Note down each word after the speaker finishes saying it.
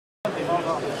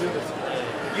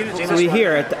So we're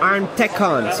here at the ARM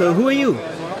TechCon. So who are you?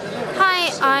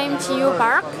 Hi, I'm Jiyu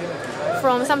Park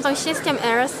from Samsung System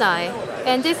LSI,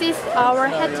 and this is our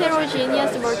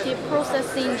heterogeneous multi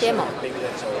processing demo.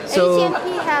 So,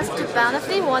 HMP has two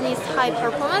benefits. One is high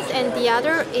performance, and the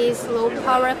other is low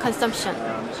power consumption.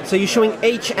 so you're showing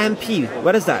HMP.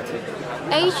 What is that?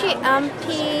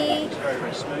 HMP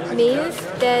means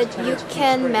that you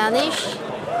can manage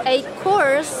 8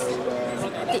 cores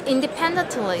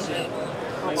independently.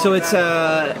 So it's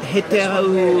a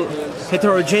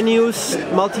heterogeneous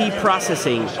multi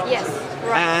processing. Yes,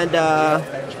 right. And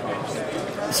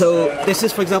so this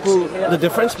is, for example, the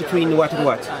difference between what and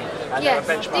what? Yes,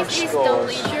 this is the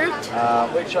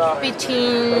result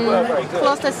between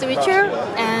cluster switcher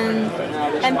and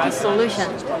MP solution.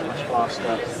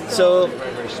 So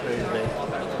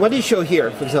what do you show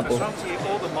here, for example?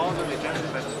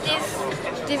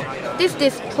 This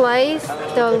displays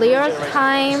the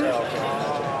real-time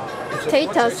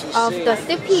status of the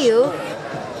CPU,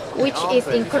 which is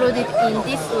included in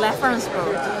this reference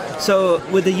board. So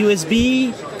with the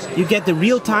USB, you get the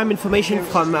real-time information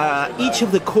from each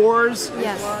of the cores,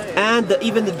 Yes. and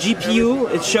even the GPU.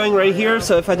 It's showing right here.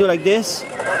 So if I do like this,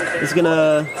 it's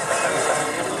gonna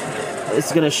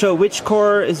show which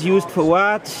core is used for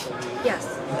what. Yes.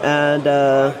 And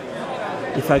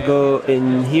if I go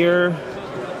in here,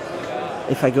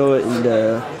 if I go in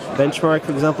the benchmark,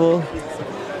 for example,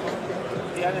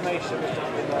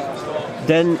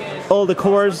 then all the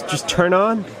cores just turn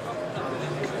on,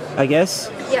 I guess.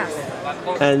 Yes.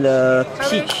 And I will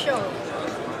peak. show.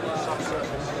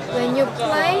 When you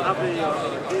play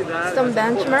some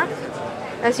benchmark,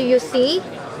 as you see,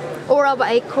 all of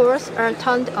 8 cores are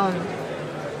turned on.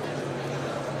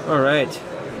 All right.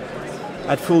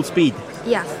 At full speed.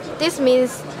 Yes. This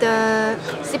means the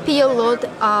CPU load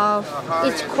of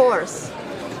each cores.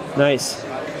 Nice.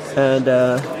 And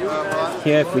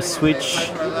here, if we switch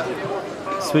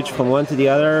from one to the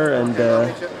other and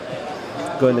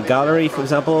go in the gallery, for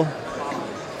example,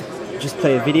 just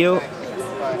play a video,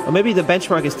 or maybe the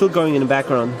benchmark is still going in the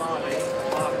background.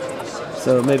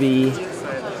 So maybe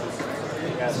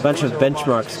there's a bunch of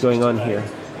benchmarks going on here.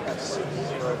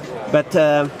 But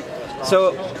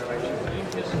so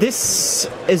this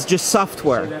is just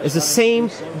software. It's the same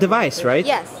device, right?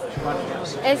 Yes.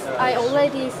 As I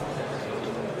already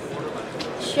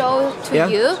showed to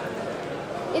you,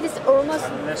 it is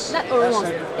not almost,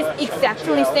 it's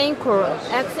exactly same core,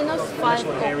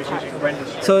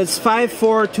 Exynos5420. So it's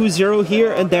 5420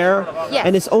 here and there, Yes.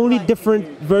 and it's only different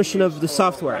version of the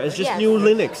software. It's just Yes. new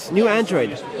Linux, new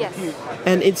Android. Yes.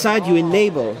 And inside you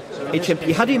enable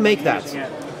HMP. How do you make that?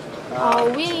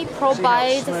 We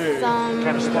provide some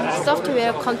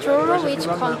software controller which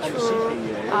control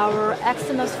our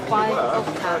Exynos 5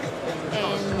 Octa,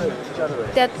 and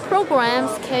that program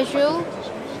schedule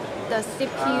the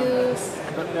CPUs.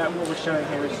 But what we're showing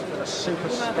here is a super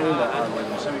scalar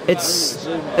algorithm.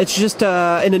 It's just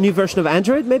in a new version of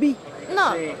Android, maybe?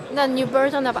 No, the new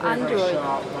version of Android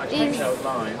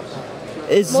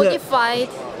Is modified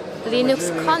Linux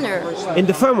kernel. in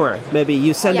the firmware, maybe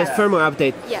you send Yes. a firmware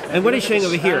update. Yes. And what are you showing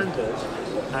over here? And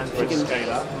for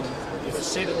scalar, you can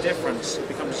see the difference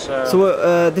becomes. So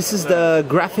this is the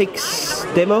graphics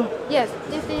demo. Yes,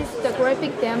 this is the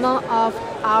graphic demo of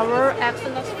our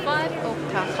Exynos 5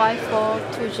 Octa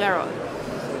 5420.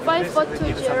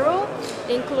 5420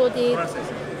 included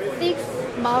 6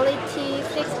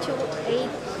 Mali-T628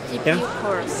 GPU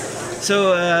cores. So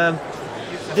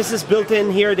this is built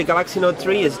in here. The Galaxy Note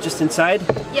 3 is just inside.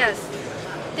 Yes,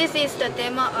 this is the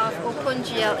demo of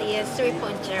OpenGL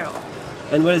 3.0.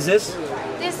 And what is this?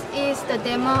 This is the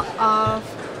demo of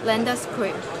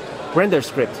renderscript.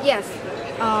 RenderScript. Yes,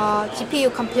 GPU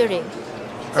computing.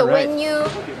 So Alright. when you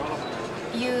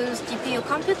use GPU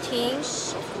computing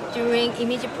during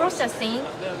image processing,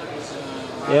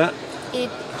 Yeah. it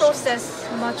processes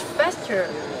much faster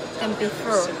than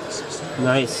before.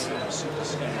 Nice.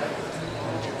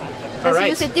 As you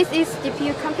Alright. see, this is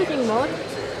GPU computing mode,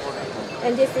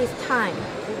 and this is time.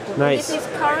 Nice. This is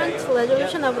current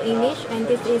resolution of image, and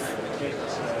this is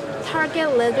target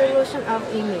resolution of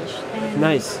image. And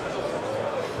Nice.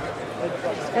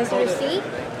 as you see,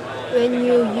 when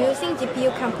you're using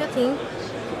GPU computing,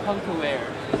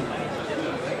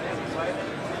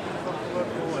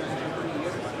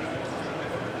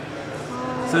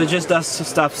 So it just does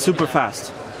stuff super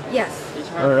fast. yes.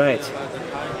 All right.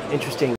 Interesting.